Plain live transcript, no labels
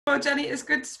Well, Jenny, it's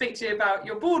good to speak to you about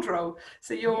your board role.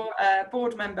 So you're a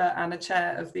board member and a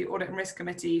chair of the Audit and Risk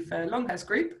Committee for Longhurst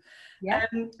Group. Yeah.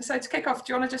 So to kick off,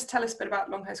 do you want to just tell us a bit about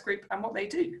Longhurst Group and what they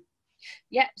do?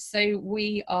 Yeah, so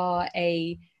we are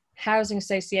a housing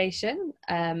association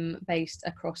based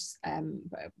across,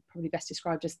 probably best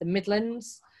described as the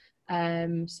Midlands.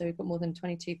 So we've got more than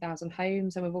 22,000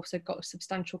 homes, and we've also got a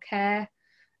substantial care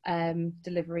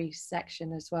delivery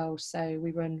section as well. So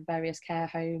we run various care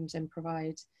homes and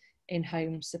provide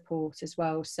in-home support as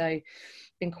well. So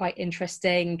been quite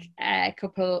interesting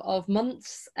couple of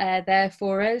months there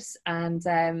for us, and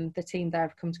the team there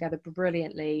have come together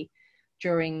brilliantly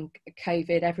during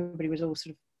COVID. Everybody was all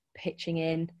sort of pitching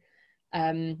in,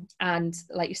 and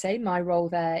like you say, my role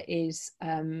there is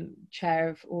chair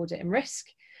of audit and risk,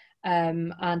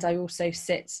 and I also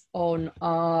sit on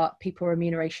our people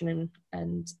remuneration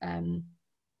and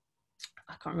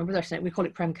I can't remember their name, we call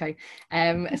it Premco.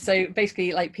 So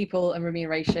basically like people and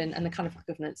remuneration and the kind of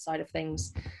governance side of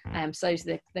things. So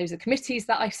those are the committees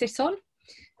that I sit on.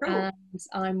 Cool. And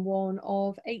I'm one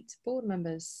of 8 board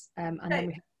members, and then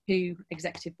we have 2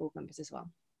 executive board members as well.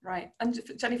 Right. And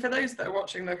Jenny, for those that are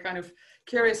watching, they're kind of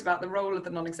curious about the role of the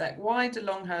non-exec. Why do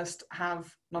Longhurst have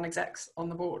non-execs on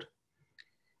the board?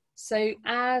 So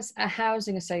as a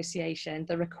housing association,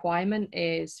 the requirement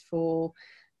is for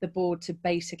the board to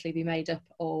basically be made up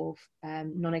of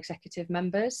non-executive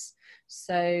members.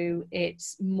 So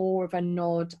it's more of a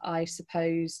nod, I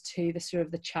suppose, to the sort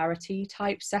of the charity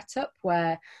type setup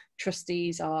where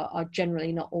trustees are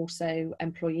generally not also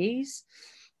employees.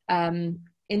 In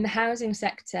the housing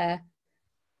sector,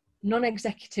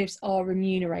 non-executives are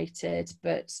remunerated,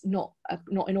 but not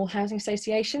in all housing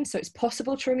associations. So it's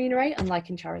possible to remunerate,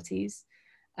 unlike in charities.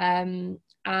 And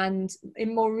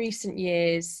in more recent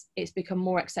years, it's become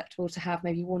more acceptable to have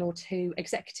maybe 1 or 2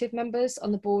 executive members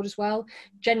on the board as well.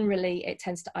 Generally, it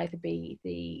tends to either be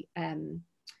the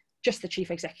just the chief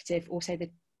executive, or say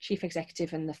the chief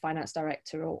executive and the finance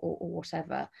director, or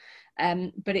whatever.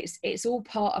 But it's all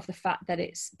part of the fact that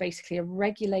it's basically a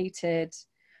regulated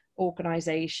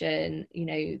organisation. You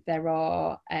know, there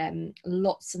are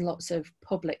lots and lots of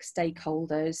public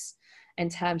stakeholders in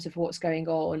terms of what's going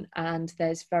on, and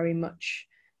there's very much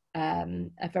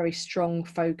a very strong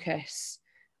focus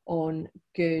on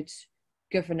good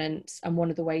governance, and one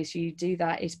of the ways you do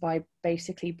that is by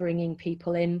basically bringing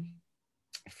people in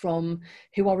from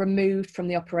who are removed from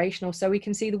the operational, so we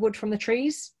can see the wood from the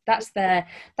trees. That's the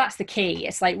key.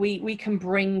 It's like we can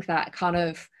bring that kind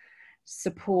of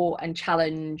support and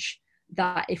challenge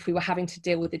that if we were having to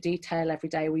deal with the detail every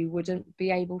day, we wouldn't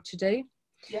be able to do.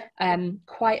 Yeah.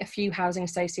 Quite a few housing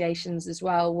associations as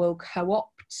well will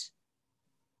co-opt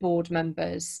board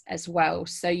members as well.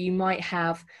 So you might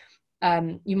have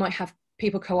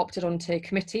people co-opted onto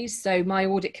committees. So my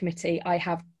audit committee, I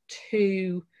have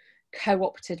 2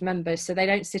 co-opted members. So they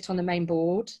don't sit on the main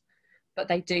board, but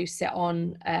they do sit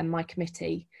on my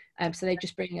committee. So they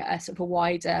just bring a sort of a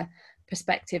wider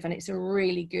perspective, and it's a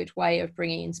really good way of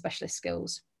bringing in specialist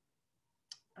skills.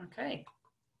 Okay,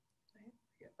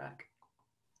 get back.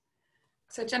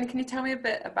 So Jenny, can you tell me a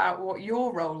bit about what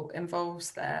your role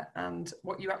involves there and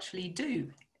what you actually do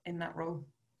in that role?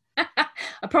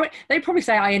 They'd probably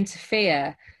say I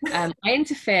interfere. I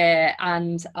interfere,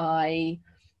 and I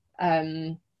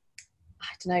don't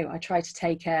know, I try to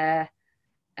take a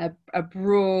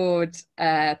broad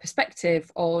perspective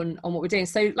on what we're doing.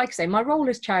 So like I say, my role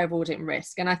is chair of audit and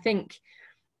risk, and I think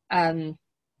I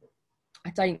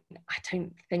don't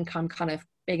think I'm kind of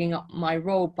bigging up my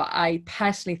role, but I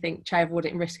personally think chair of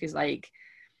audit and risk is like,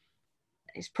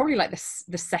 it's probably like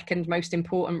the second most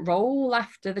important role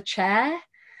after the chair.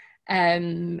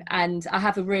 And I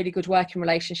have a really good working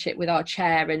relationship with our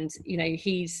chair, and you know,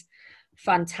 he's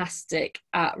fantastic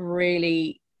at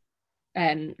really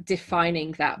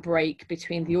defining that break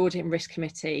between the audit and risk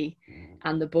committee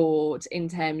and the board in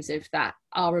terms of that,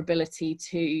 our ability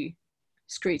to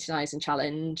scrutinise and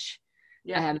challenge,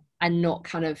 and not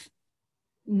kind of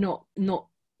not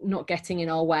getting in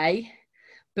our way,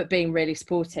 but being really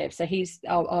supportive. So he's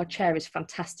our chair is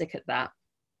fantastic at that.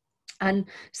 And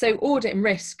so audit and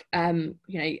risk, you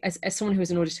know, as someone who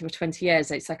was an auditor for 20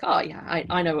 years, it's like, oh yeah,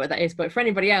 I know what that is. But for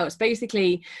anybody else,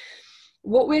 basically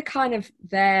what we're kind of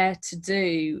there to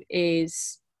do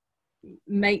is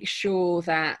make sure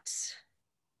that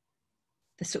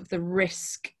the sort of the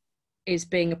risk is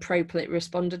being appropriately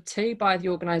responded to by the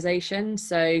organisation.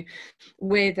 So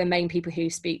we're the main people who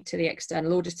speak to the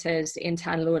external auditors, the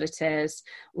internal auditors.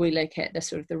 We look at the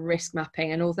sort of the risk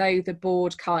mapping, and although the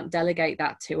board can't delegate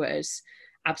that to us,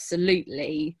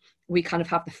 absolutely, we kind of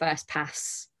have the first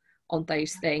pass on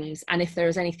those things. And if there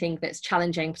is anything that's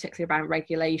challenging, particularly around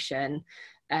regulation,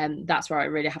 that's where I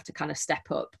really have to kind of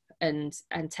step up and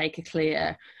take a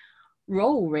clear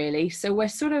role, really. So we're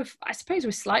sort of, I suppose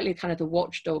we're slightly kind of the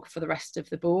watchdog for the rest of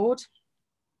the board.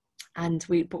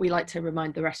 But we like to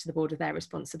remind the rest of the board of their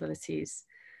responsibilities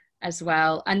as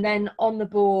well. And then on the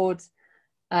board,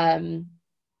 I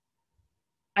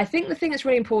think the thing that's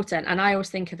really important, and I always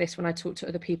think of this when I talk to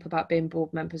other people about being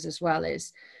board members as well,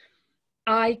 is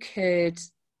I could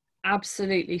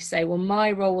absolutely say, well,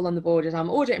 my role on the board is I'm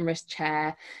audit and risk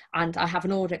chair and I have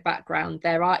an audit background.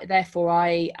 Therefore,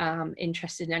 I am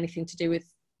interested in anything to do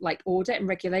with like audit and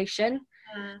regulation.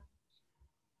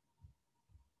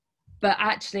 But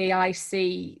actually, I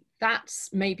see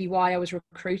that's maybe why I was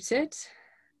recruited.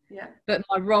 Yeah. But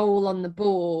my role on the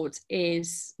board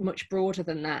is much broader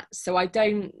than that. So I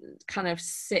don't kind of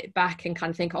sit back and kind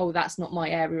of think, oh, that's not my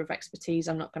area of expertise,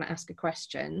 I'm not going to ask a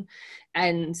question.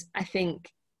 And I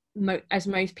think, as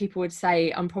most people would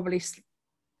say, I'm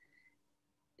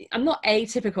not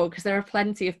atypical, because there are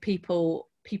plenty of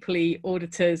people-y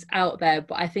auditors out there,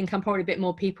 but I think I'm probably a bit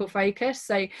more people focused.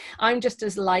 So I'm just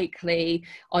as likely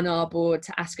on our board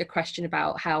to ask a question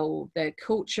about how the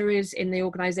culture is in the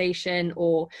organisation,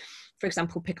 or for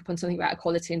example pick up on something about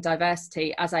equality and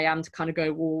diversity, as I am to kind of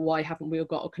go, well, why haven't we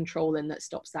got a control in that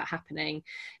stops that happening?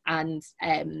 And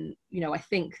you know, I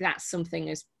think that's something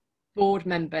as board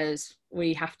members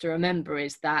we have to remember,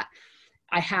 is that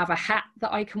I have a hat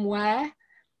that I can wear,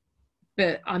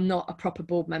 but I'm not a proper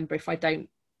board member if I don't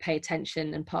pay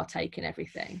attention and partake in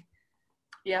everything.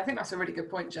 Yeah, I think that's a really good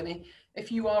point, Jenny.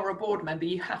 If you are a board member,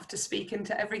 you have to speak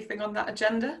into everything on that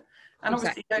agenda. And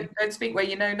obviously don't speak where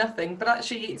you know nothing, but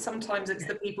actually sometimes it's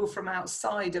the people from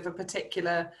outside of a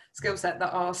particular skill set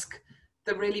that ask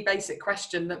the really basic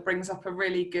question that brings up a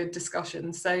really good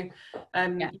discussion. So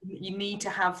you need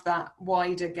to have that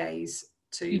wider gaze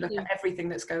to look at everything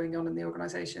that's going on in the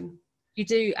organisation. You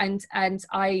do, and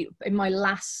I, in my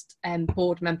last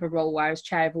board member role where I was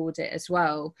chair of audit as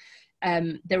well,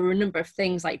 there were a number of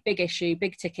things like big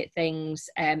ticket things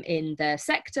in the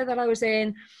sector that I was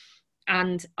in,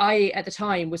 and I at the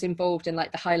time was involved in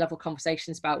like the high level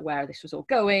conversations about where this was all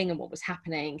going and what was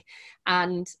happening.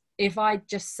 And if I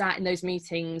just sat in those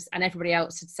meetings and everybody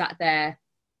else had sat there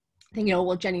thinking, oh,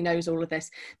 well, Jenny knows all of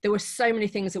this, there were so many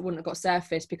things that wouldn't have got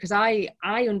surfaced because I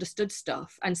understood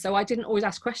stuff. And so I didn't always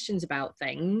ask questions about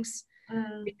things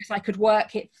because I could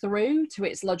work it through to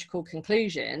its logical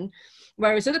conclusion.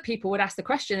 Whereas other people would ask the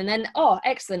question and then, oh,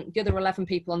 excellent, the other 11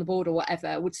 people on the board or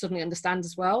whatever would suddenly understand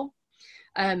as well.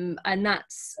 And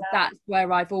that's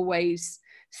where I've always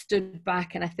stood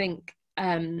back. And I think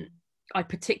I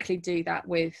particularly do that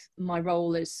with my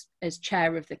role as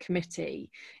chair of the committee,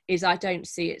 is I don't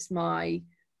see it's my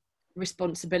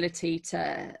responsibility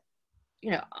to,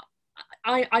 you know,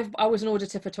 I was an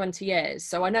auditor for 20 years,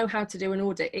 so I know how to do an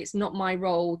audit. It's not my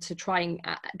role to try and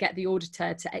get the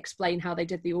auditor to explain how they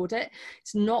did the audit.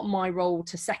 It's not my role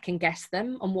to second guess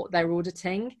them on what they're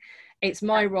auditing. It's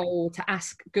my role to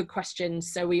ask good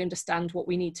questions so we understand what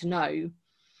we need to know.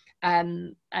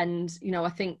 And you know, I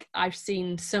think I've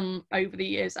seen some over the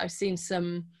years, I've seen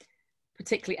some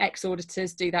particularly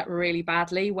ex-auditors do that really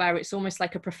badly, where it's almost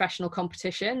like a professional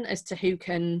competition as to who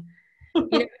can, you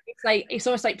know, it's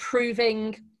almost like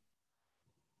proving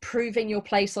your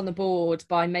place on the board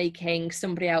by making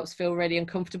somebody else feel really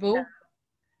uncomfortable,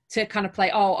 to kind of play,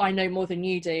 oh, I know more than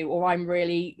you do, or I'm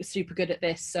really super good at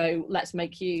this, so let's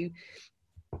make you.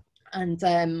 And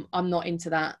I'm not into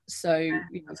that. So you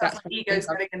know, that's like ego's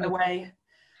getting in the way.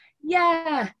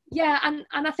 Yeah, and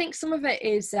I think some of it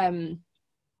is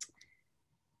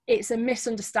it's a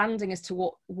misunderstanding as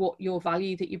to what your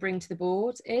value that you bring to the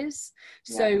board is.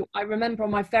 So I remember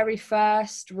on my very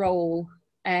first role,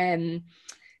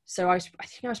 so I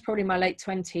think I was probably in my late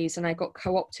 20s, and I got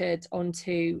co-opted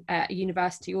onto a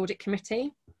university audit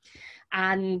committee,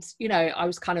 and you know, I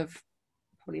was kind of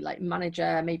probably like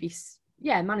manager, maybe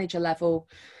manager level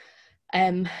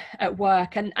at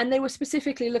work, and they were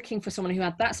specifically looking for someone who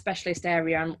had that specialist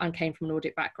area and came from an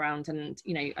audit background. And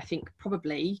you know, I think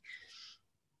probably,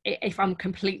 if I'm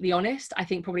completely honest, I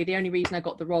think probably the only reason I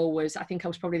got the role was I think I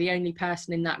was probably the only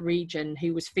person in that region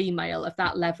who was female of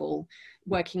that level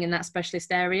working in that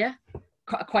specialist area.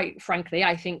 Quite frankly,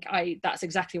 I think that's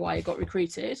exactly why I got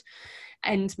recruited.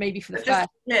 And maybe for the first,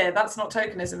 yeah, that's not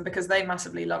tokenism, because they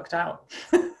massively lucked out.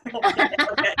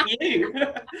 You.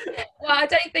 Well, I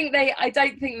don't think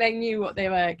they knew what they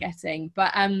were getting,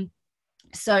 but and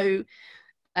to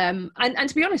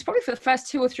be honest, probably for the first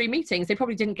 2 or 3 meetings they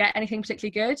probably didn't get anything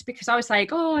particularly good, because I was like,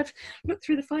 oh, I've looked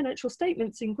through the financial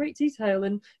statements in great detail,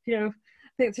 and you know, I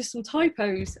think there's some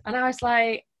typos, and I was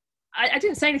like, I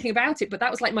didn't say anything about it, but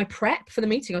that was like my prep for the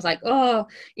meeting. I was like, oh,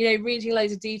 you know, reading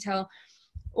loads of detail.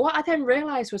 What I then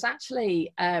realized was actually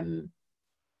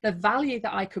the value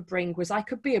that I could bring was I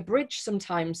could be a bridge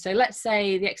sometimes. So let's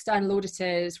say the external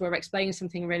auditors were explaining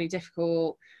something really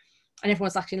difficult and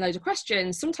everyone's asking loads of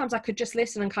questions. Sometimes I could just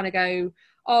listen and kind of go,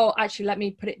 oh, actually, let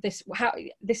me put it this, how,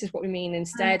 this is what we mean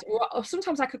instead. Or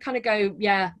sometimes I could kind of go,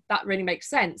 yeah, that really makes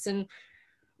sense. And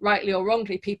rightly or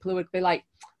wrongly, people would be like,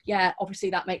 yeah,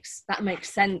 obviously that makes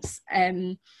sense.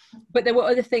 But there were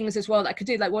other things as well that I could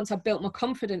do. Like once I built my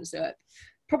confidence up,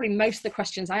 probably most of the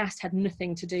questions I asked had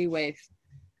nothing to do with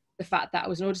the fact that I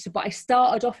was an auditor, but I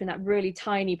started off in that really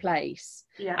tiny place.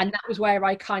 Yeah. And that was where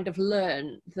I kind of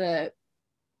learned that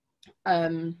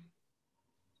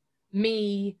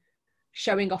me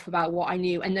showing off about what I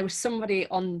knew. And there was somebody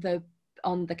on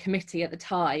the committee at the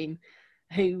time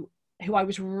who I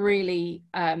was really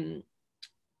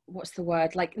what's the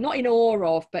word, like not in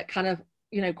awe of, but kind of,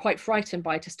 you know, quite frightened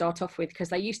by to start off with, because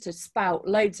they used to spout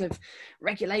loads of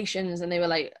regulations and they were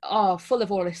like, oh, full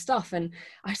of all this stuff. And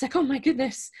I was like, oh my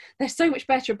goodness, they're so much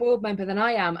better a board member than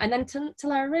I am. And then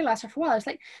till I realized after a while, I was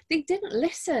like, they didn't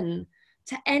listen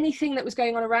to anything that was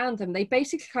going on around them. They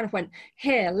basically kind of went,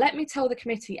 here, let me tell the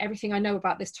committee everything I know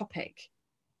about this topic.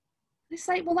 It's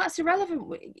like, well, that's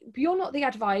irrelevant. You're not the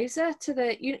advisor to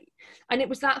the, you know. And it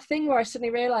was that thing where I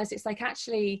suddenly realized it's like,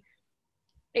 actually,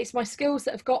 it's my skills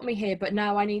that have got me here, but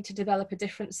now I need to develop a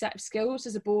different set of skills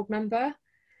as a board member.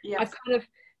 Yeah. I've kind of,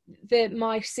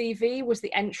 my CV was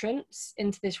the entrance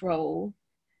into this role.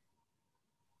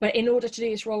 But in order to do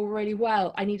this role really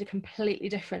well, I need a completely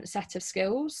different set of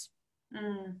skills.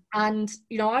 And,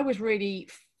 you know, I was really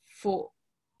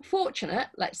fortunate,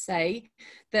 let's say,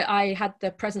 that I had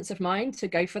the presence of mind to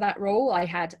go for that role. I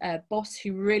had a boss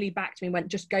who really backed me and went,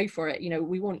 just go for it. You know,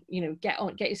 we want, you know,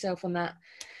 get yourself on that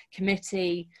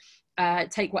committee,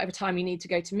 take whatever time you need to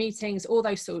go to meetings, all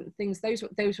those sort of things.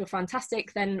 Those were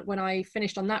fantastic. Then when I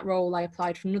finished on that role, I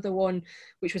applied for another one,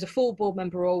 which was a full board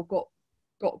member role,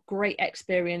 got great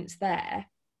experience there.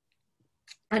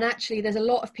 And actually there's a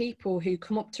lot of people who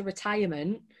come up to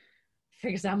retirement, for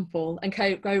example, and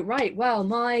go, right, well,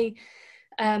 my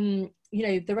you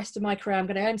know, the rest of my career I'm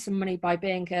going to earn some money by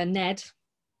being a NED.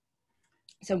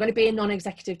 So I'm going to be a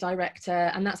non-executive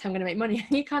director, and that's how I'm going to make money.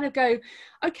 And you kind of go,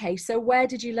 okay, so where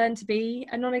did you learn to be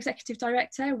a non-executive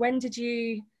director? When did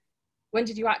you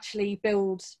actually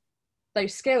build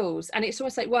those skills? And it's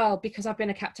almost like, well, because I've been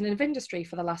a captain of industry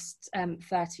for the last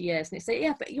 30 years. And it's like,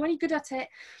 yeah, but you're only good at it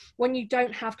when you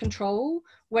don't have control,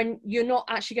 when you're not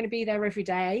actually going to be there every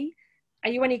day.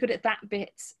 Are you only good at that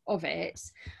bit of it?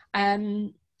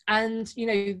 And, you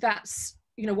know, that's,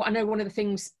 you know, what I know one of the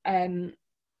things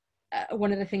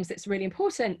that's really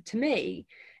important to me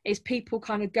is people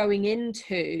kind of going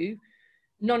into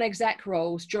non-exec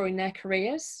roles during their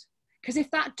careers. Because if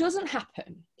that doesn't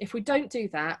happen, if we don't do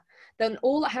that, then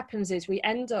all that happens is we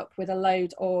end up with a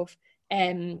load of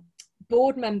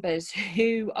board members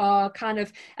who are kind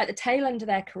of at the tail end of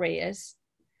their careers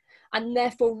and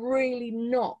therefore really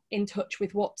not in touch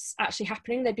with what's actually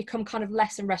happening. They become kind of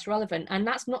less and less relevant. And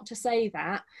that's not to say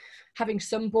that having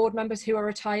some board members who are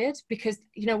retired, because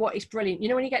you know what, it's brilliant. You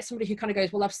know, when you get somebody who kind of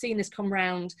goes, well, I've seen this come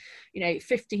round, you know,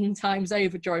 15 times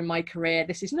over during my career.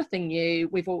 This is nothing new.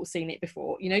 We've all seen it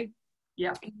before, you know.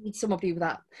 Yeah. You need somebody with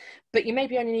that. But you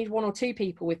maybe only need one or two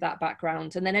people with that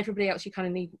background. And then everybody else you kind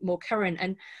of need more current.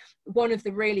 And one of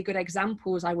the really good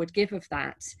examples I would give of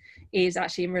that is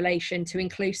actually in relation to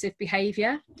inclusive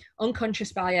behaviour,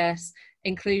 unconscious bias,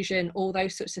 inclusion, all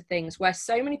those sorts of things, where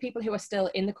so many people who are still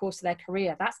in the course of their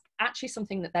career, that's actually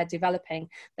something that they're developing,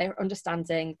 they're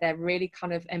understanding, they're really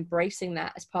kind of embracing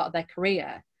that as part of their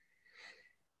career.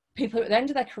 People at the end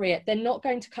of their career, they're not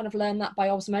going to kind of learn that by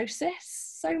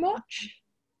osmosis so much.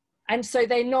 And so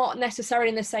they're not necessarily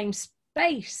in the same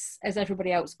space as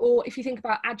everybody else. Or if you think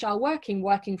about agile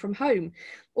working from home,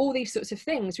 all these sorts of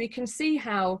things, we can see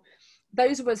how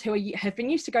those of us who have been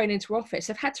used to going into office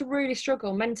have had to really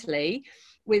struggle mentally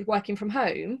with working from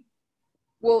home.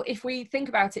 Well, if we think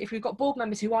about it, if we've got board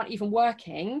members who aren't even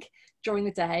working during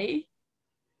the day,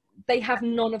 they have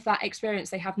none of that experience.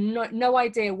 They have no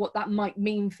idea what that might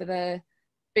mean for the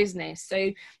business.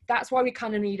 So that's why we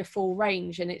kind of need a full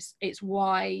range. And it's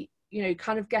why, you know,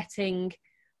 kind of getting...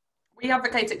 We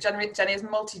advocate it, Jenny, as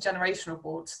multi-generational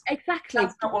boards. Exactly.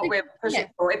 That's not what we're pushing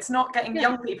for. It's not getting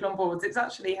young people on boards. It's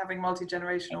actually having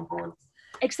multi-generational boards.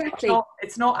 Exactly.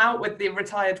 It's not out with the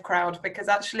retired crowd, because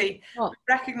actually we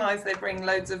recognise they bring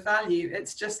loads of value.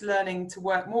 It's just learning to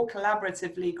work more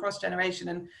collaboratively cross-generation.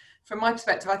 And from my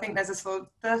perspective, I think there's a sort of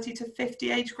 30 to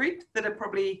 50 age group that are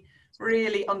probably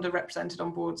really underrepresented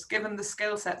on boards, given the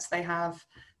skill sets they have,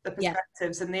 the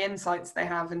perspectives and the insights they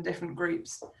have in different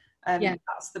groups.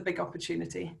 That's the big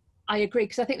opportunity. I agree,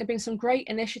 because I think there have been some great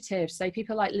initiatives. So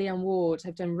people like Leon Ward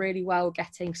have done really well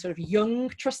getting sort of young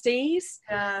trustees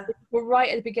who were right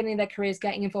at the beginning of their careers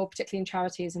getting involved, particularly in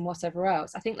charities and whatever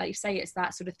else. I think, like you say, it's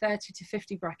that sort of 30 to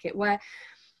 50 bracket where,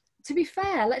 to be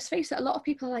fair, let's face it, a lot of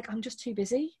people are like, I'm just too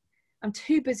busy. I'm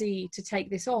too busy to take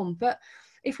this on. But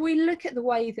if we look at the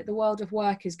way that the world of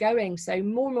work is going, so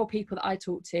more and more people that I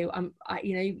talk to, I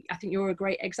think you're a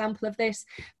great example of this.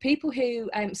 People who,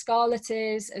 Scarlett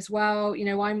is as well, you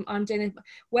know, I'm doing,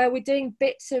 where we're doing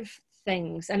bits of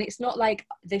things, and it's not like,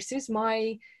 this is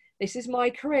my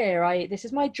career, this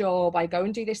is my job, I go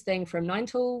and do this thing from 9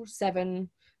 till 7,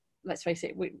 let's face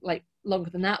it, like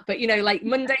longer than that, but you know, like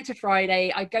Monday to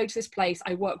Friday, I go to this place,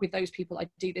 I work with those people, I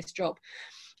do this job.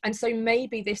 And so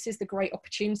maybe this is the great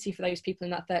opportunity for those people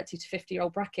in that 30 to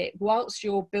 50-year-old bracket, whilst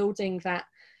you're building that,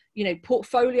 you know,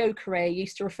 portfolio career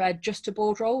used to refer just to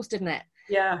board roles, didn't it?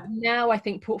 Yeah. Now I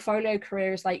think portfolio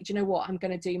career is like, do you know what, I'm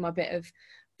going to do my bit of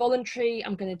voluntary,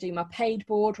 I'm going to do my paid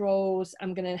board roles,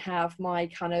 I'm going to have my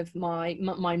kind of my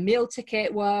meal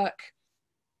ticket work.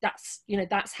 That's, you know,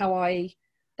 that's how I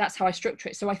structure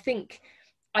it. So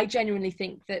I genuinely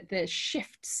think that the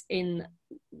shifts in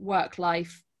work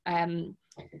life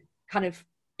kind of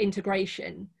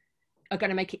integration are going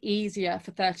to make it easier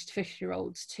for 30 to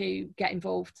 50-year-olds to get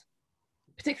involved,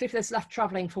 particularly if there's left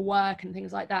travelling for work and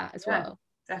things like that as well.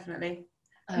 Definitely.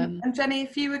 And Jenny,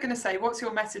 if you were going to say, what's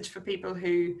your message for people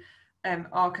who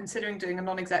are considering doing a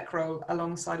non-exec role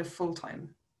alongside a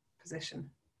full-time position?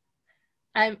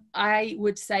 I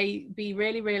would say be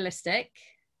really realistic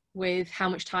with how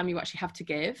much time you actually have to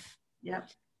give. Yeah.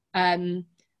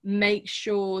 Make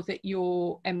sure that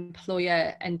your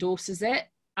employer endorses it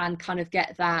and kind of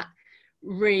get that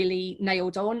really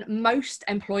nailed on. Most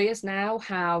employers now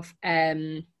have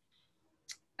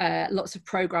lots of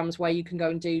programs where you can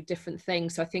go and do different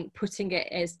things. So I think putting it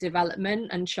as development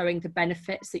and showing the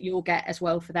benefits that you'll get as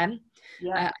well for them,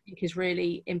 I think is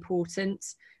really important.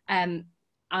 And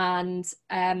I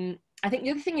think the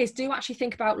other thing is, do actually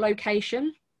think about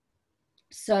location.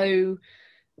 So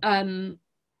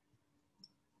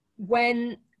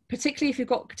particularly if you've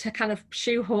got to kind of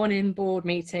shoehorn in board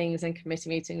meetings and committee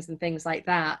meetings and things like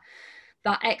that,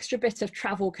 that extra bit of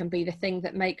travel can be the thing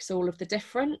that makes all of the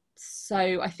difference.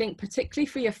 So I think particularly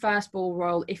for your first board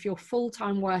role, if you're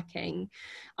full-time working,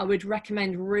 I would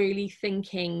recommend really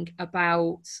thinking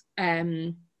about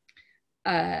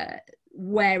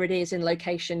where it is in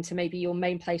location to maybe your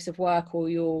main place of work or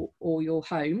your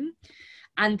home.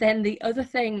 And then the other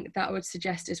thing that I would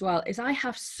suggest as well is, I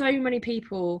have so many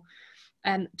people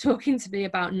talking to me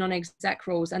about non-exec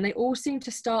roles, and they all seem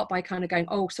to start by kind of going,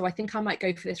 oh, so I think I might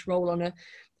go for this role on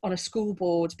a school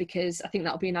board because I think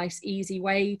that'll be a nice easy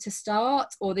way to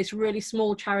start, or this really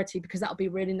small charity because that'll be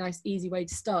a really nice easy way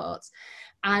to start.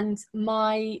 And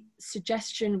my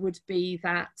suggestion would be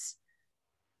that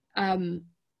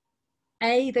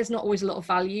there's not always a lot of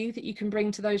value that you can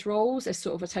bring to those roles as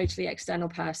sort of a totally external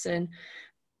person.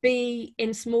 B,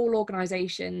 in small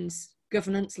organisations,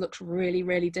 governance looks really,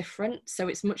 really different. So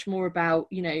it's much more about,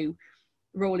 you know,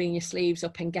 rolling your sleeves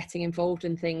up and getting involved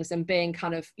in things and being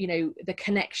kind of, you know, the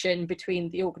connection between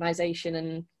the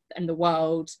organisation and the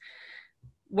world.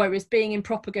 Whereas being in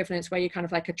proper governance, where you're kind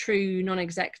of like a true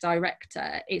non-exec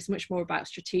director, it's much more about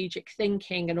strategic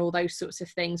thinking and all those sorts of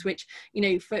things, which, you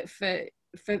know,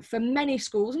 for many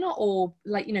schools, not all,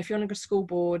 like, you know, if you're on a school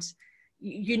board,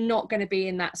 you're not going to be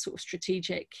in that sort of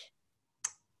strategic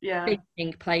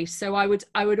thinking place. So I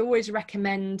would always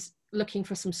recommend looking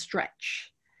for some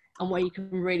stretch and where you can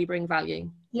really bring value.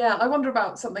 Yeah, I wonder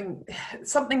about something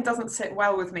doesn't sit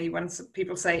well with me when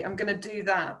people say, I'm going to do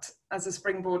that as a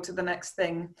springboard to the next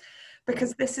thing,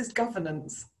 because this is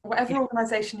governance. Whatever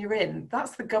organisation you're in,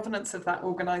 that's the governance of that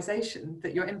organisation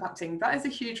that you're impacting. That is a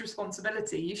huge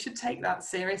responsibility. You should take that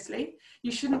seriously.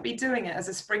 You shouldn't be doing it as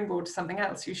a springboard to something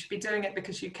else. You should be doing it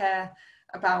because you care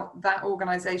about that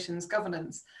organisation's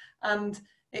governance. And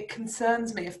it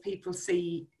concerns me if people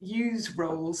use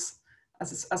roles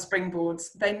as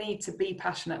springboards. They need to be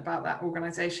passionate about that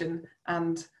organisation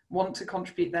and want to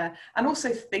contribute there, and also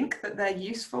think that they're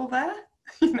useful there.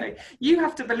 You know, you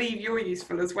have to believe you're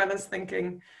useful, as well as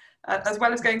thinking, as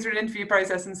well as going through an interview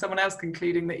process and someone else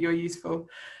concluding that you're useful.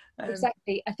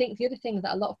 Exactly. I think the other thing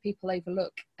that a lot of people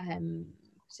overlook,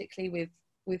 particularly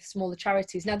with smaller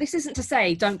charities. Now, this isn't to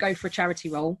say don't go for a charity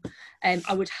role.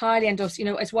 I would highly endorse, you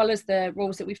know, as well as the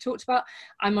roles that we've talked about.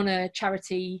 I'm on a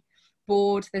charity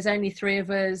board. There's only 3 of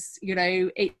us, you know,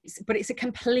 but it's a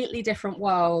completely different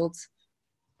world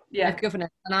of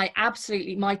governance.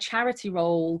 And my charity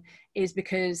role is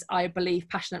because I believe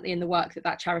passionately in the work that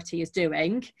that charity is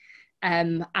doing.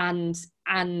 And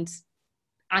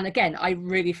again, I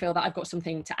really feel that I've got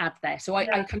something to add there. So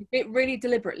I can do it really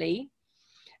deliberately,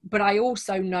 but I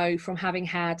also know from having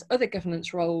had other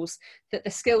governance roles that the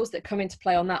skills that come into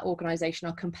play on that organisation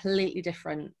are completely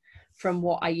different from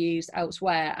what I use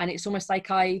elsewhere. And it's almost like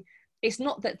it's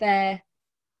not that they're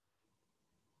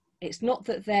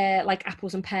like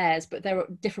apples and pears, but they're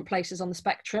at different places on the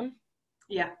spectrum.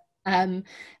 Yeah.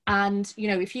 And, you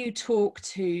know, if you talk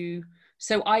to,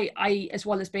 so I, as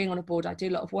well as being on a board, I do a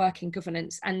lot of work in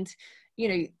governance, and, you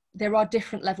know, there are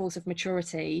different levels of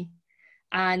maturity.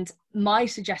 And my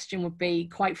suggestion would be,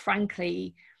 quite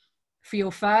frankly, for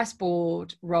your first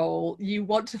board role, you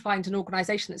want to find an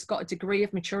organisation that's got a degree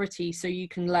of maturity so you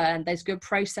can learn. There's good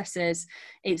processes.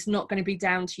 It's not going to be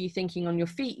down to you thinking on your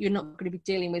feet. You're not going to be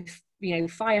dealing with, you know,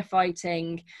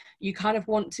 firefighting. You kind of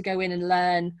want to go in and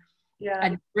learn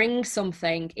and bring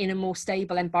something in a more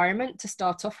stable environment to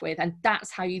start off with. And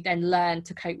that's how you then learn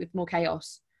to cope with more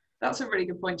chaos. That's a really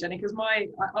good point, Jenny, because I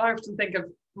often think of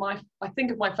my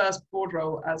first board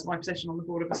role as my position on the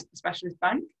board of a specialist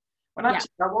bank, when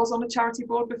actually I was on a charity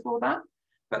board before that,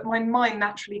 but my mind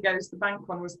naturally goes, the bank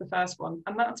one was the first one.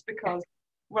 And that's because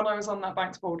when I was on that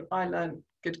bank's board, I learned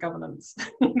good governance.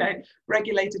 You know,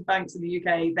 regulated banks in the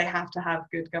UK, they have to have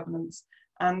good governance.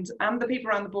 And the people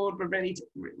around the board were really,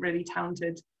 really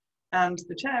talented. And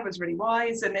the chair was really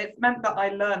wise. And it meant that I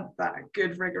learned that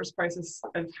good, rigorous process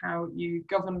of how you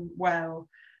govern well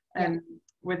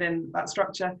within that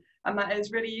structure. And that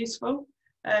is really useful.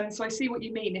 So I see what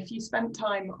you mean. If you spent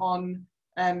time on,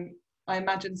 I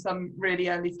imagine, some really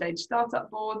early stage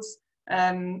startup boards,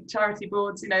 charity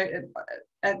boards, you know,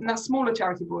 not smaller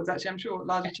charity boards, actually, I'm sure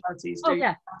larger charities do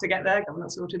have to get their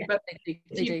governance sorted. But if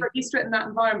you're used to it in that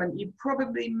environment, you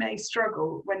probably may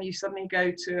struggle when you suddenly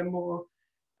go to a more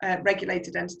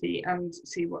regulated entity and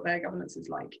see what their governance is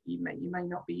like. You may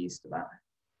not be used to that.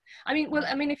 I mean, well,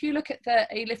 I mean, if you look at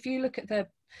the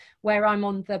where I'm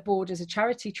on the board as a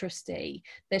charity trustee,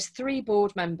 there's 3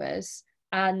 board members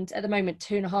and at the moment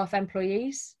 2.5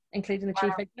 employees, including the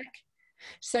chief exec.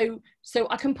 So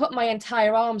I can put my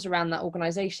entire arms around that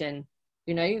organisation.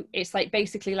 You know, it's like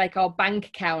basically like our bank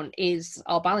account is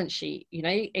our balance sheet. You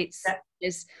know,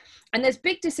 and there's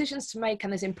big decisions to make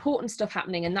and there's important stuff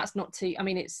happening. And that's not to, I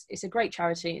mean, it's a great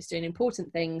charity. It's doing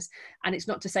important things, and it's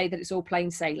not to say that it's all plain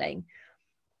sailing.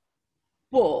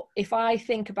 But if I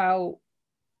think about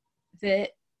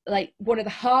one of the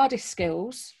hardest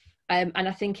skills, and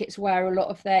I think it's where a lot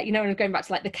of their, you know, and going back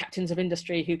to like the captains of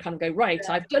industry who kind of go, right,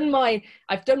 I've done my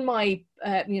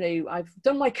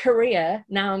career.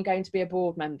 Now I'm going to be a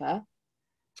board member.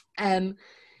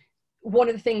 One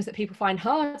of the things that people find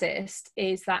hardest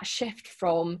is that shift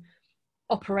from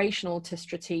operational to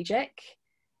strategic.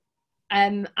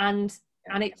 And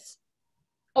it's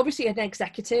obviously an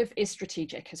executive is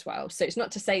strategic as well. So it's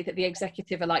not to say that the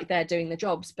executive are like they're doing the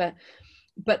jobs, but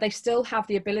they still have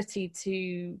the ability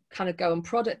to kind of go and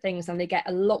product things, and they get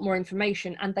a lot more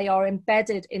information, and they are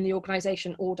embedded in the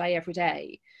organization all day, every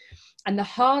day. And the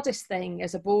hardest thing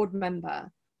as a board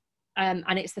member, and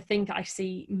it's the thing that I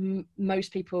see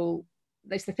most people,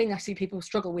 it's the thing I see people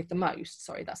struggle with the most,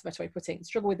 sorry, that's the better way of putting it,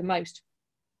 struggle with the most,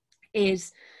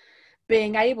 is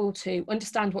being able to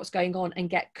understand what's going on and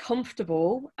get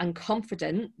comfortable and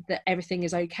confident that everything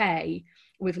is okay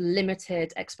with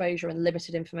limited exposure and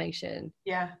limited information.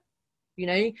 Yeah. You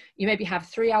know, you maybe have a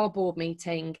 3-hour board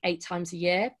meeting 8 times a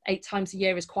year. 8 times a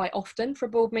year is quite often for a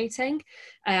board meeting.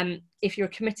 If you're a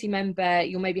committee member,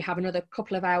 you'll maybe have another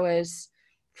couple of hours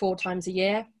 4 times a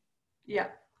year. Yeah.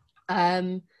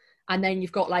 And then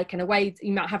you've got like an away,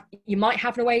 you might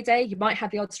have an away day, you might have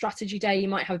the odd strategy day, you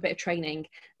might have a bit of training.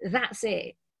 That's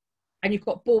it. And you've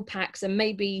got board packs, and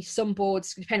maybe some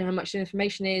boards, depending on how much the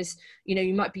information is, you know,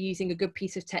 you might be using a good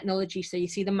piece of technology, so you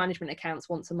see the management accounts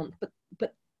once a month.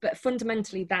 But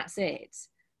fundamentally, that's it.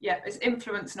 Yeah, it's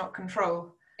influence, not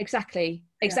control. Exactly.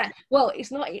 Yeah. Well,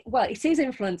 it's not. Well, it is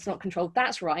influence, not control.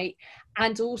 That's right.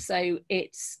 And also,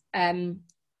 it's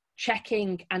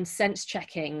checking and sense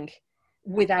checking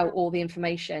without all the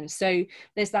information. So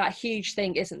there's that huge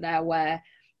thing, isn't there, where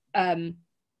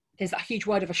there's that huge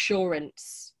word of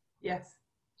assurance. Yes.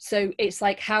 So it's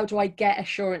like, how do I get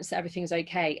assurance that everything's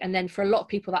okay? And then for a lot of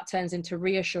people that turns into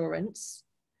reassurance.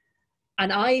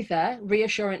 And either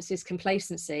reassurance is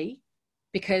complacency,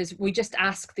 because we just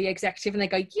ask the executive and they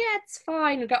go, yeah, it's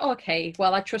fine. And go, oh, okay,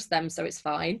 well, I trust them, so it's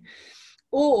fine.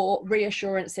 Or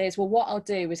reassurance is, well, what I'll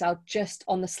do is I'll just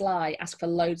on the sly ask for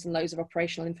loads and loads of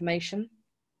operational information.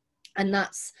 And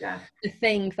that's the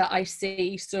thing that I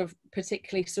see sort of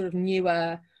particularly sort of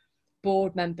newer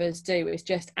board members do is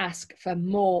just ask for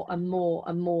more and more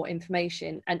and more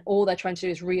information, and all they're trying to do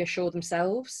is reassure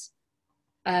themselves.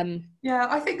 Yeah,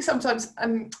 I think sometimes,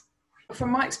 from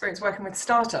my experience working with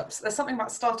startups, there's something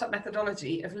about startup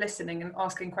methodology of listening and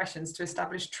asking questions to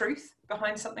establish truth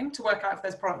behind something, to work out if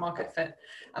there's product market fit.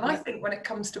 And I think when it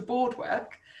comes to board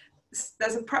work,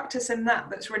 there's a practice in that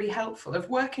that's really helpful, of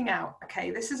working out,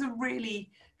 okay, this is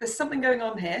there's something going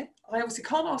on here. I obviously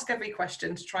can't ask every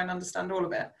question to try and understand all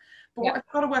of it, but what I've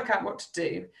got to work out what to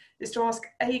do is to ask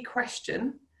a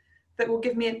question that will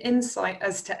give me an insight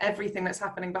as to everything that's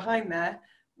happening behind there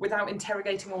without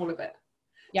interrogating all of it.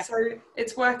 Yeah. So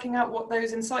it's working out what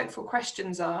those insightful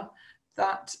questions are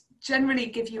that generally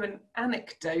give you an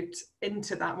anecdote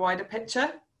into that wider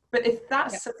picture. But if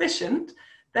that's sufficient,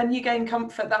 then you gain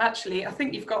comfort that actually, I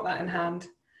think you've got that in hand.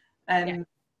 And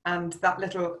that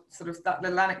little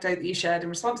anecdote that you shared in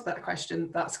response to that question,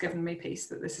 that's given me peace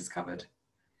that this is covered.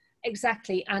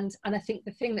 Exactly. And I think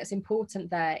the thing that's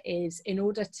important there is, in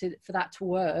order for that to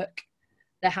work,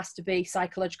 there has to be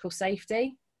psychological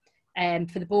safety.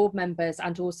 For the board members,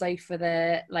 and also for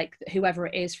the, like, whoever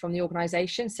it is from the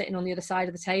organisation sitting on the other side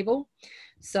of the table.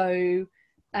 So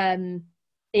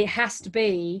it has to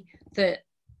be that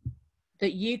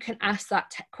you can ask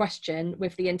that question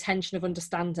with the intention of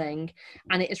understanding,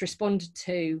 and it is responded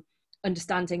to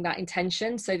understanding that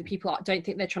intention, so that people don't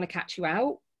think they're trying to catch you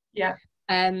out. Yeah.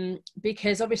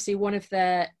 Because obviously one of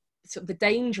the sort of the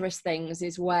dangerous things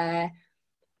is where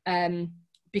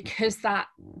because that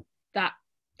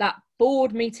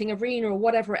board meeting arena or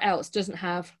whatever else doesn't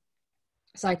have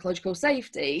psychological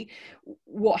safety,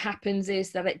 what happens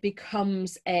is that it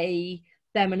becomes a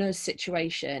them and us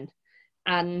situation.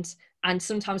 And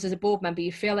sometimes as a board member,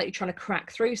 you feel like you're trying to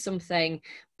crack through something,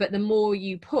 but the more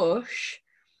you push,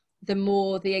 the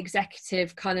more the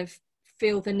executive kind of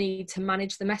feel the need to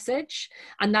manage the message.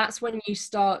 And that's when you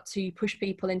start to push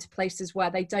people into places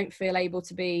where they don't feel able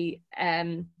to be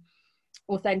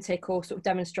authentic or sort of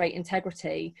demonstrate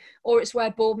integrity, or it's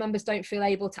where board members don't feel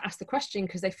able to ask the question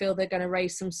because they feel they're going to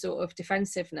raise some sort of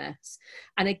defensiveness.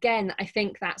 And again, I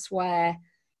think that's where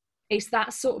it's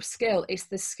that sort of skill. It's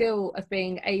the skill of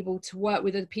being able to work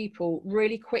with other people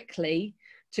really quickly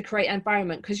to create an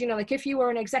environment. Because, you know, like if you were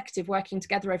an executive working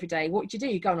together every day, what would you do?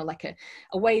 You go on like a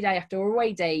away day after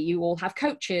away day, you all have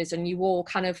coaches, and you all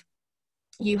kind of,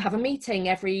 you have a meeting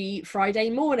every Friday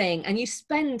morning, and you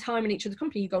spend time in each other's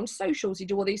company, you go on socials, you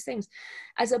do all these things.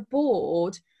 As a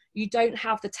board, you don't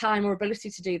have the time or ability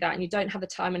to do that, and you don't have the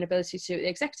time and ability to do it. The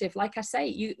executive, like I say,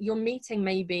 your meeting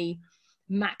maybe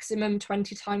maximum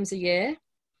 20 times a year.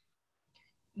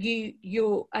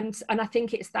 And I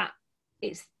think it's that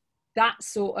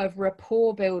sort of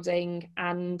rapport building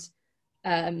and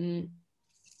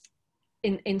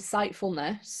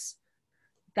insightfulness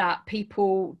that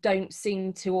people don't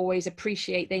seem to always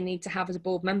appreciate they need to have as a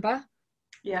board member.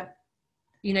 Yeah.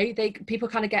 You know, people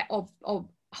kind of get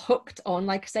hooked on,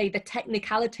 like I say, the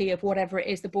technicality of whatever it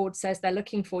is the board says they're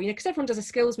looking for, you know, because everyone does a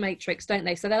skills matrix, don't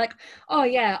they? So they're like, oh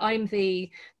yeah, I'm the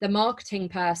marketing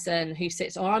person who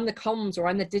sits, or I'm the comms, or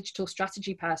I'm the digital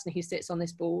strategy person who sits on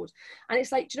this board. And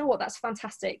it's like, do you know what, that's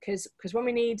fantastic, because when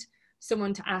we need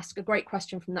someone to ask a great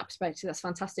question from that perspective, that's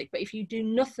fantastic. But if you do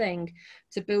nothing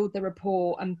to build the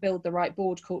rapport and build the right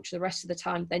board culture the rest of the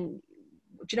time, then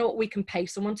do you know what, we can pay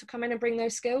someone to come in and bring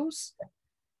those skills.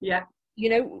 Yeah. You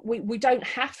know, we don't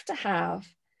have to have,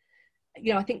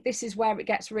 you know, I think this is where it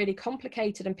gets really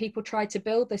complicated, and people try to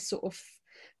build this sort of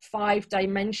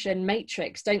 5-dimension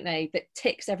matrix, don't they, that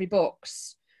ticks every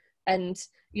box. And,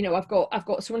 you know, I've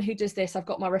got someone who does this, I've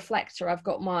got my reflector, I've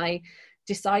got my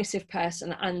decisive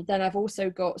person, and then I've also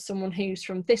got someone who's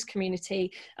from this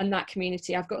community and that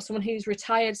community, I've got someone who's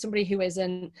retired, somebody who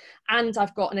isn't, and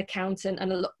I've got an accountant,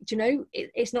 and do you know,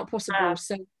 it's not possible.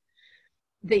 So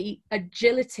the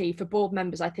agility for board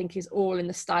members, I think, is all in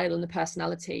the style and the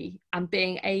personality, and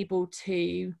being able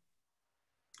to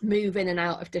move in and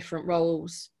out of different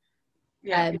roles.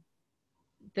 Yeah.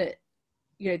 That,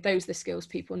 you know, those are the skills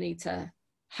people need to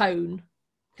hone,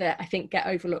 that I think get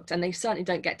overlooked, and they certainly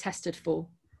don't get tested for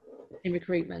in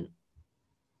recruitment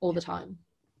all the time.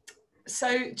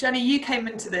 So Jenny, you came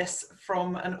into this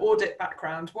from an audit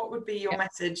background. What would be your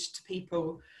message to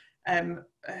people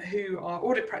who are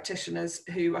audit practitioners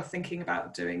who are thinking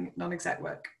about doing non-exec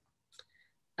work?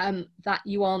 That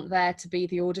you aren't there to be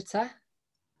the auditor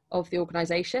of the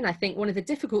organisation. I think one of the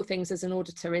difficult things as an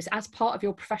auditor is, as part of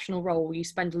your professional role, you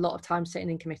spend a lot of time sitting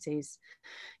in committees,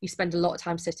 you spend a lot of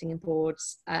time sitting in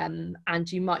boards, and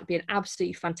you might be an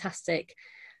absolutely fantastic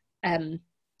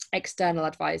external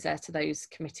advisor to those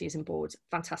committees and boards.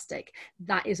 Fantastic.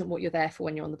 That isn't what you're there for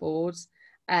when you're on the boards.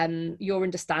 your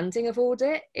understanding of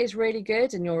audit is really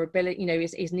good, and your ability, you know,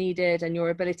 is needed, and your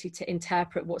ability to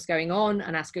interpret what's going on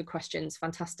and ask good questions,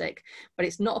 fantastic. But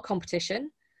it's not a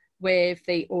competition with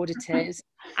the auditors,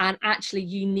 and actually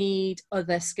you need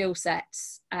other skill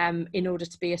sets in order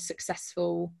to be a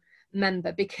successful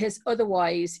member, because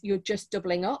otherwise you're just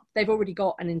doubling up. They've already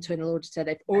got an internal auditor,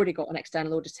 they've already got an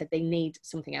external auditor, they need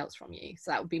something else from you.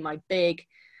 So that would be my big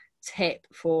tip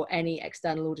for any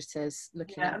external auditors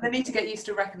looking at. And they need to get used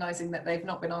to recognizing that they've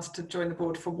not been asked to join the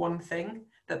board for one thing,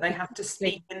 that they have to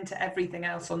speak into everything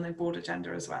else on their board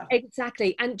agenda as well.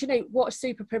 Exactly. And do you know what a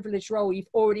super privileged role? You've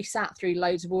already sat through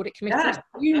loads of audit committees.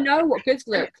 You know what good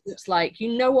looks like,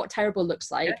 you know what terrible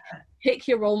looks like. Pick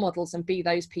your role models and be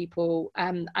those people,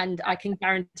 and I can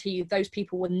guarantee you those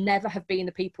people will never have been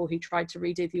the people who tried to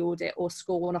redo the audit or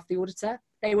score one off the auditor.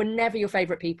 They were never your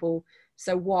favorite people.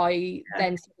 So why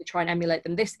then try and emulate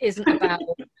them? This isn't about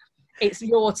it's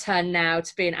your turn now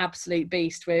to be an absolute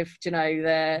beast with, you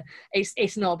know,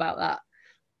 it's not about that.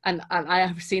 And I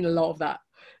have seen a lot of that.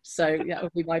 So that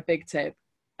would be my big tip.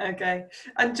 Okay.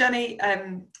 And Jenny,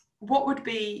 what would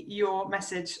be your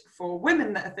message for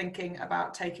women that are thinking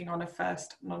about taking on a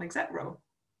first non-exec role?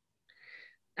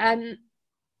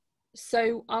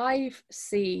 So I've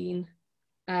seen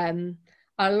a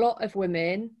lot of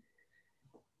women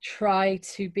try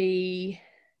to be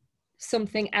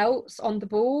something else on the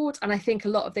board, and I think a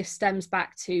lot of this stems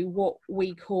back to what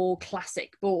we call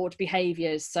classic board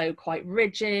behaviours, so quite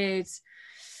rigid,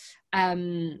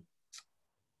 you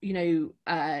know,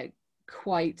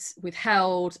 quite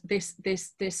withheld, this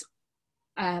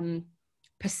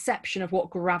perception of what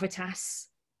gravitas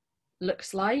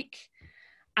looks like.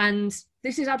 And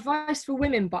this is advice for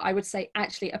women, but I would say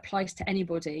actually applies to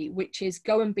anybody, which is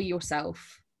go and be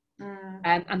yourself.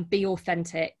 And be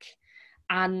authentic.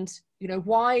 And, you know,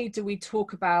 why do we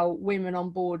talk about women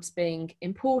on boards being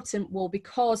important? Well,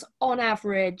 because on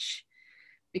average,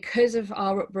 because of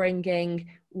our upbringing,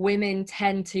 women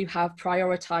tend to have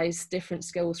prioritized different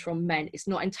skills from men. It's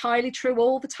not entirely true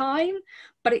all the time,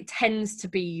 but it tends to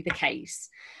be the case.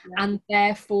 And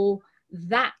therefore,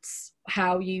 that's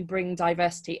how you bring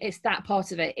diversity. It's that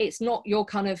part of it. It's not your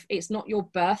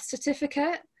birth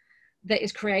certificate that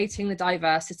is creating the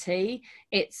diversity.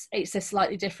 It's a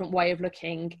slightly different way of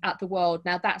looking at the world.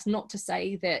 Now, that's not to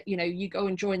say that, you know, you go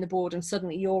and join the board and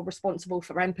suddenly you're responsible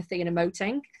for empathy and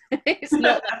emoting. It's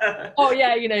not, oh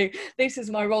yeah, you know, this is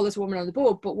my role as a woman on the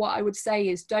board. But what I would say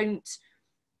is don't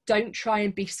try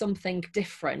and be something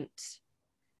different.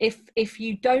 If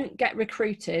you don't get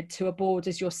recruited to a board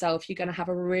as yourself, you're going to have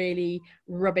a really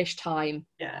rubbish time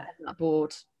on that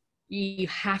board. You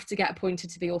have to get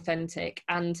appointed to be authentic.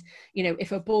 And, you know,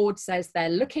 if a board says they're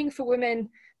looking for women,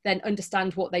 then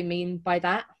understand what they mean by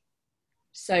that.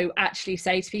 So actually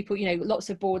say to people, you know, lots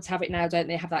of boards have it now, don't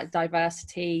they? Have that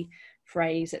diversity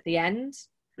phrase at the end.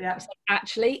 Yeah. So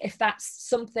actually, if that's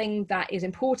something that is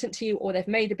important to you, or they've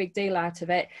made a big deal out of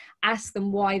it, ask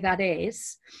them why that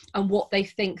is and what they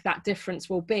think that difference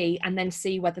will be, and then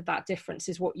see whether that difference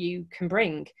is what you can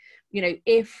bring. You know,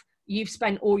 if you've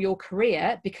spent all your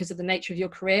career, because of the nature of your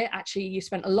career, actually you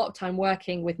spent a lot of time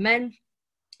working with men,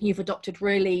 you've adopted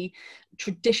really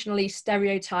traditionally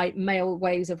stereotyped male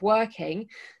ways of working,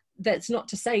 that's not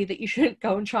to say that you shouldn't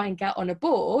go and try and get on a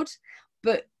board,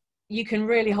 but you can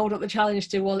really hold up the challenge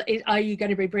to, well, are you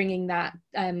going to be bringing that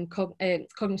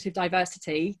cognitive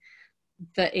diversity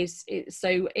that is,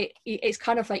 it's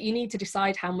kind of like you need to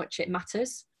decide how much it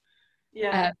matters.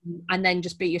 And then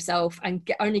just be yourself, and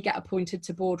only get appointed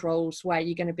to board roles where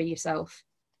you're going to be yourself.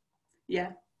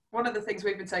 One of the things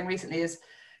we've been saying recently is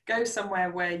go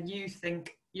somewhere where you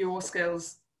think your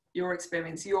skills, your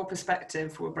experience, your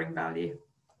perspective will bring value.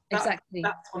 Exactly.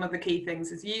 That's one of the key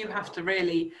things, is you have to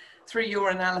really, through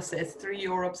your analysis, through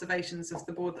your observations of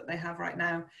the board that they have right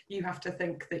now, you have to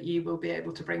think that you will be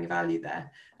able to bring value there.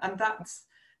 And that's,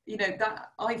 you know,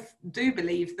 that I do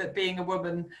believe that being a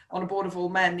woman on a board of all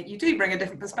men, you do bring a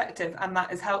different perspective, and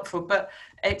that is helpful, but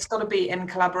it's got to be in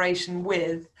collaboration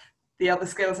with the other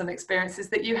skills and experiences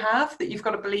that you have, that you've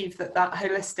got to believe that that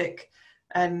holistic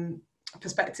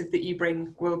perspective that you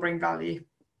bring will bring value.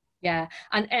 Yeah,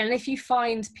 and if you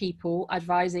find people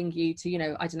advising you to, you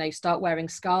know, I don't know, start wearing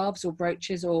scarves or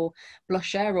brooches or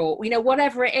blusher, or, you know,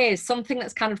 whatever it is, something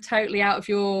that's kind of totally out of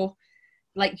your,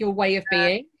 like, your way of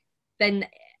being, then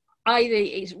either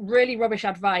it's really rubbish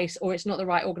advice or it's not the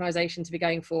right organisation to be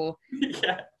going for.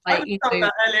 Yeah, like, I felt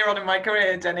that earlier on in my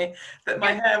career, Jenny, that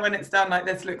my hair, when it's down like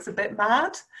this, looks a bit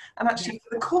mad, and actually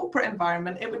for the corporate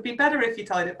environment it would be better if you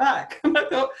tied it back. And I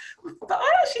thought, but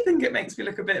I actually think it makes me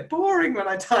look a bit boring when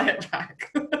I tie it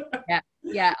back.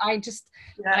 yeah,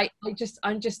 Yeah. I'm just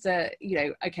you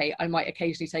know, okay, I might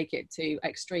occasionally take it to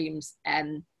extremes,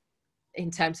 in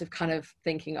terms of kind of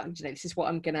thinking, you know, this is what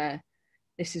I'm gonna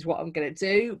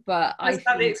do. But I What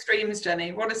about the think, extremes,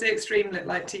 Jenny? What does the extreme look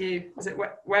like to you? Is it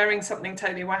wearing something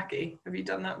totally wacky? Have you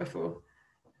done that before?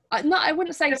 no, I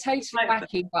wouldn't say totally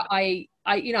wacky, but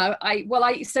you know,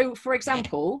 so for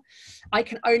example, I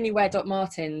can only wear Dr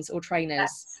Martens or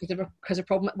trainers because of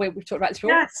problem. We've talked about this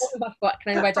before. Yes. But I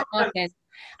can only wear Dr Martens.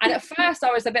 And at first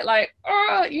I was a bit like,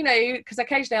 oh, you know, because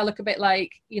occasionally I look a bit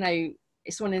like, you know,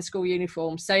 it's someone in school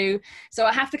uniform. So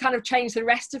I have to kind of change the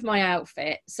rest of my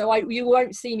outfit. So you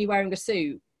won't see me wearing a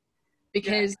suit,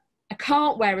 because I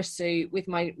can't wear a suit with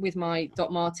my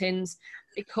Dr Martens,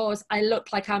 because I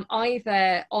look like I'm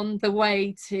either on the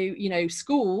way to, you know,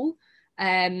 school,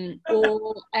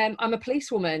 or I'm a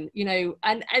policewoman, you know,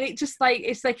 and it just like,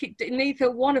 it's like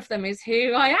neither one of them is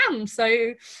who I am.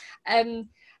 So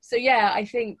yeah, I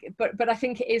think, but I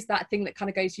think it is that thing that kind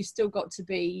of goes, you still got to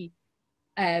be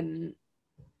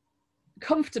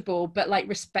comfortable, but like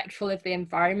respectful of the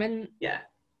environment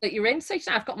that you're in. So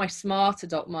I've got my smarter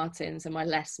Dr Martens and my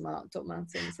less smart Dr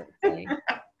Martens.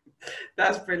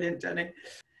 That's brilliant, Jenny.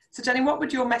 So Jenny, what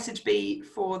would your message be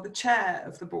for the chair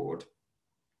of the board?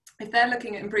 If they're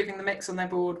looking at improving the mix on their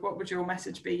board, what would your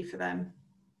message be for them?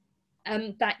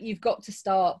 That you've got to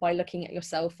start by looking at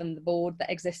yourself and the board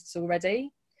that exists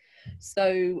already.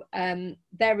 So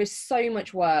there is so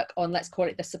much work on, let's call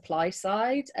it the supply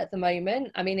side at the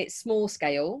moment. I mean, it's small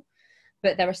scale,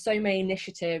 but there are so many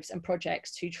initiatives and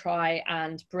projects to try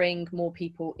and bring more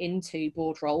people into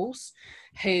board roles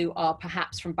who are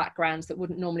perhaps from backgrounds that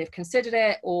wouldn't normally have considered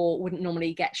it or wouldn't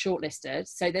normally get shortlisted.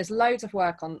 So there's loads of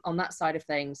work on that side of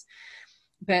things.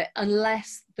 But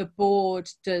unless the board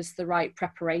does the right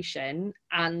preparation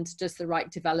and does the right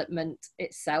development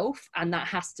itself, and that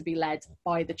has to be led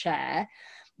by the chair,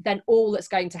 then all that's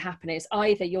going to happen is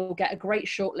either you'll get a great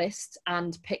shortlist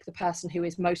and pick the person who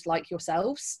is most like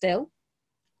yourselves still,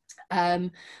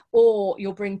 or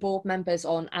you'll bring board members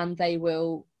on and they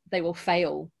will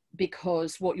fail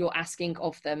because what you're asking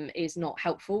of them is not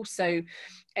helpful. So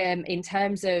in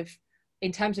terms of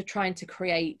trying to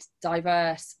create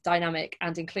diverse, dynamic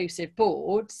and inclusive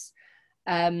boards,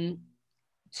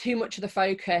 too much of the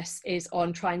focus is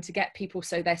on trying to get people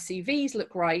so their CVs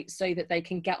look right so that they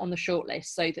can get on the shortlist,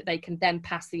 so that they can then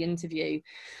pass the interview.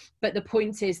 But the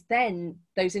point is then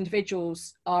those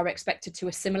individuals are expected to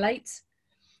assimilate.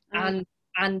 And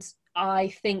I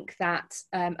think that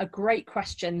a great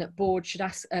question that board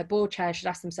chairs should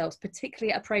ask themselves,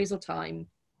 particularly at appraisal time,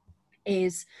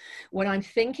 is when I'm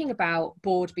thinking about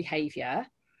board behaviour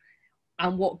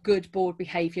and what good board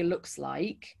behaviour looks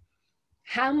like,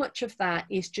 how much of that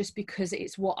is just because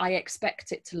it's what I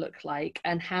expect it to look like,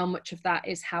 and how much of that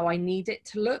is how I need it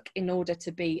to look in order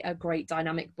to be a great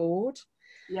dynamic board.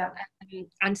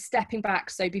 And stepping back,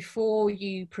 so before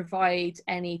you provide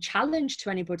any challenge to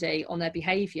anybody on their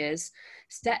behaviours,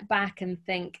 step back and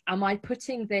think, am I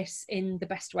putting this in the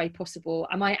best way possible?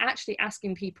 Am I actually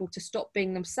asking people to stop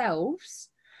being themselves,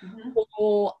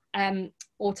 or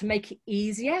to make it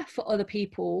easier for other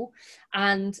people,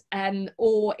 and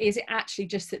or is it actually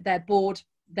just that their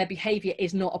behaviour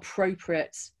is not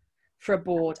appropriate for a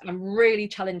board? And really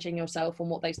challenging yourself on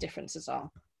what those differences are.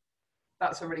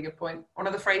 That's a really good point. One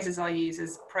of the phrases I use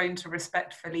is prone to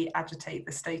respectfully agitate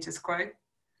the status quo.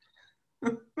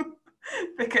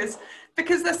 because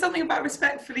there's something about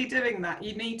respectfully doing that.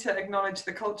 You need to acknowledge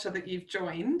the culture that you've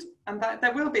joined, and that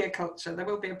there will be a culture, there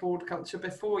will be a board culture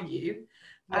before you.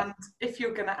 And if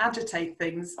you're going to agitate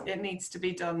things, it needs to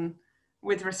be done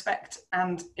with respect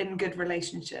and in good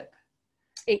relationship.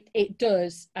 It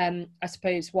does. I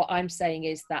suppose what I'm saying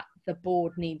is that the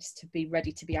board needs to be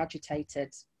ready to be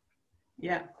agitated.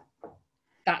 I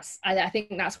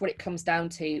think that's what it comes down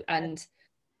to. And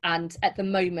at the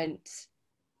moment,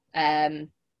 you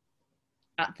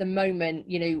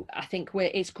know, I think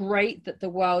it's great that the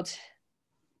world,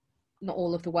 not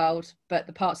all of the world, but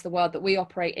the parts of the world that we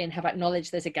operate in have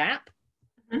acknowledged there's a gap.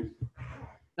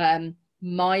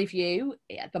 My view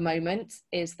at the moment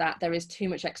is that there is too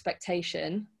much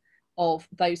expectation of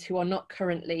those who are not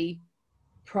currently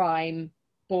prime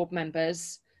board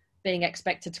members being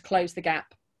expected to close the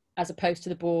gap, as opposed to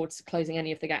the boards closing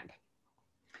any of the gap.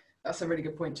 That's a really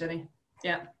good point, Jenny.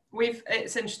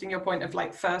 It's interesting your point of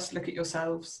like, first look at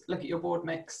yourselves, look at your board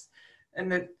mix. In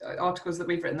the articles that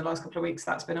we've written the last couple of weeks,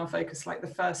 that's been our focus. Like, the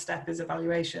first step is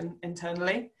evaluation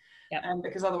internally.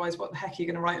 Because otherwise, what the heck are you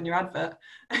going to write on your advert?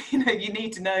 You know, you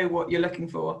need to know what you're looking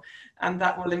for, and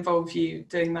that will involve you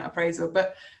doing that appraisal.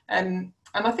 But and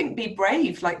I think be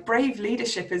brave. Like, brave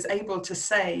leadership is able to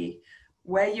say,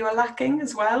 where you are lacking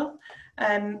as well.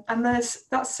 And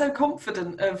that's so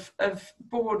confident of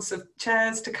boards, of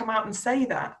chairs, to come out and say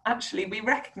that actually we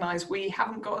recognise we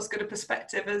haven't got as good a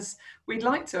perspective as we'd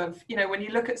like to have. You know, when you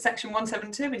look at section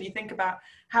 172 and you think about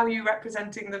how you're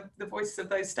representing the voices of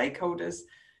those stakeholders,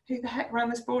 who the heck around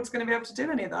this board is going to be able to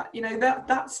do any of that? You know,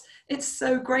 it's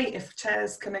so great if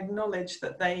chairs can acknowledge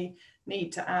that they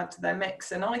need to add to their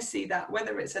mix. And I see that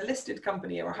whether it's a listed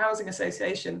company or a housing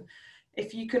association,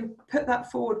 if you can put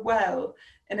that forward well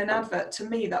in an advert, to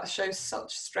me that shows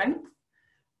such strength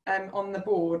on the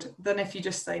board than if you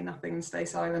just say nothing and stay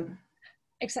silent.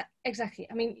 Exactly.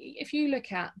 I mean, if you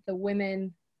look at the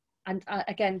women, and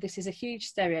again, this is a huge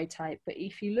stereotype, but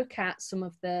if you look at some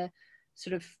of the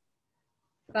sort of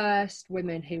first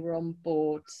women who were on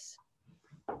boards,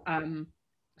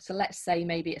 so let's say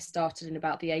maybe it started in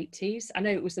about the 80s. I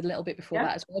know it was a little bit before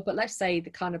that as well, but let's say the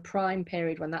kind of prime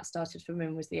period when that started for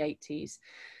women was the 80s.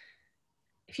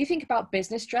 If you think about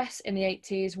business dress in the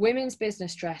 80s, women's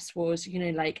business dress was, you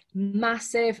know, like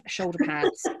massive shoulder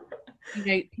pads. You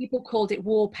know, people called it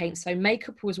war paint. So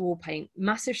makeup was war paint,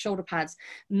 massive shoulder pads,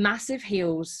 massive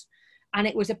heels. And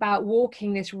it was about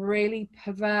walking this really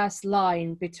perverse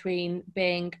line between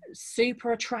being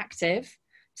super attractive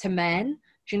to men,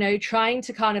 you know, trying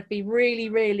to kind of be really,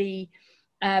 really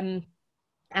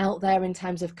out there in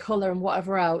terms of colour and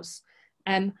whatever else,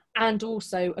 and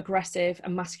also aggressive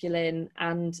and masculine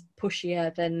and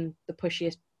pushier than the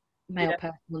pushiest male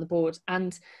person on the board.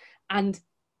 And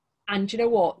you know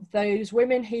what? Those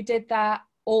women who did that,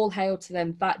 all hail to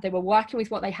them, that they were working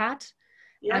with what they had.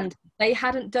 And they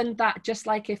hadn't done that, just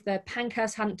like if the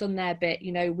Pankers hadn't done their bit,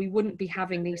 you know, we wouldn't be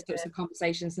having these sorts of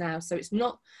conversations now. So it's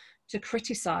not to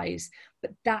criticise,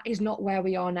 but that is not where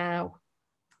we are now.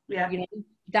 You know,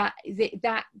 that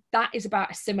is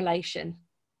about assimilation.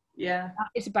 That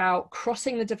is about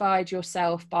crossing the divide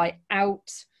yourself by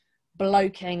out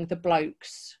bloking the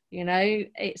blokes. You know,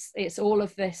 it's all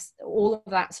of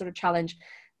that sort of challenge.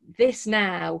 This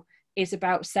now is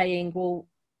about saying, well,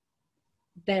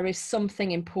 there is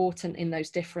something important in those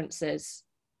differences,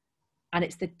 and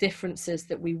it's the differences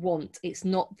that we want. It's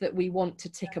not that we want to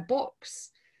tick a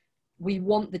box. We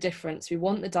want the difference, we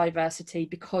want the diversity,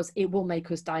 because it will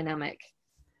make us dynamic.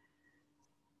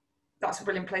 That's a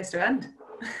brilliant place to end.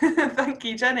 Thank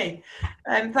you, Jenny.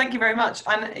 Thank you very much.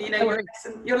 And you know,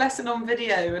 your lesson on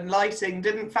video and lighting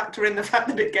didn't factor in the fact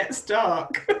that it gets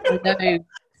dark. I know.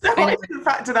 So I didn't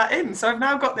factor that in. So I've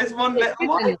now got this one little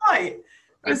white light.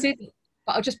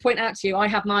 But I'll just point out to you, I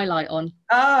have my light on.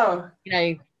 Oh. You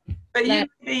know. But you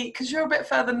maybe, because you're a bit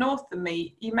further north than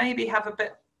me, you maybe have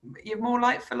you're more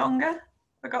light for longer. Have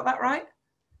I got that right?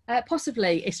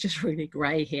 Possibly. It's just really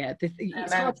grey here.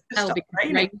 It's hard to tell because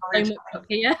it rains so much up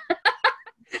here.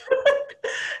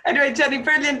 Anyway, Jenny,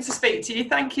 brilliant to speak to you.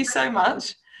 Thank you so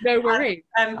much. No worries.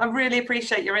 I really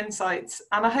appreciate your insights,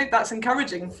 and I hope that's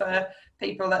encouraging for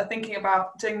people that are thinking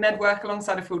about doing med work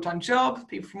alongside a full-time job,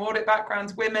 people from audit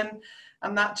backgrounds, women,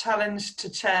 and that challenge to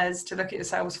chairs to look at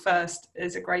yourselves first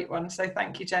is a great one. So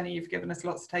thank you, Jenny. You've given us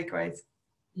lots of takeaways.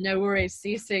 No worries.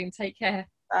 See you soon. Take care.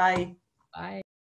 Bye. Bye.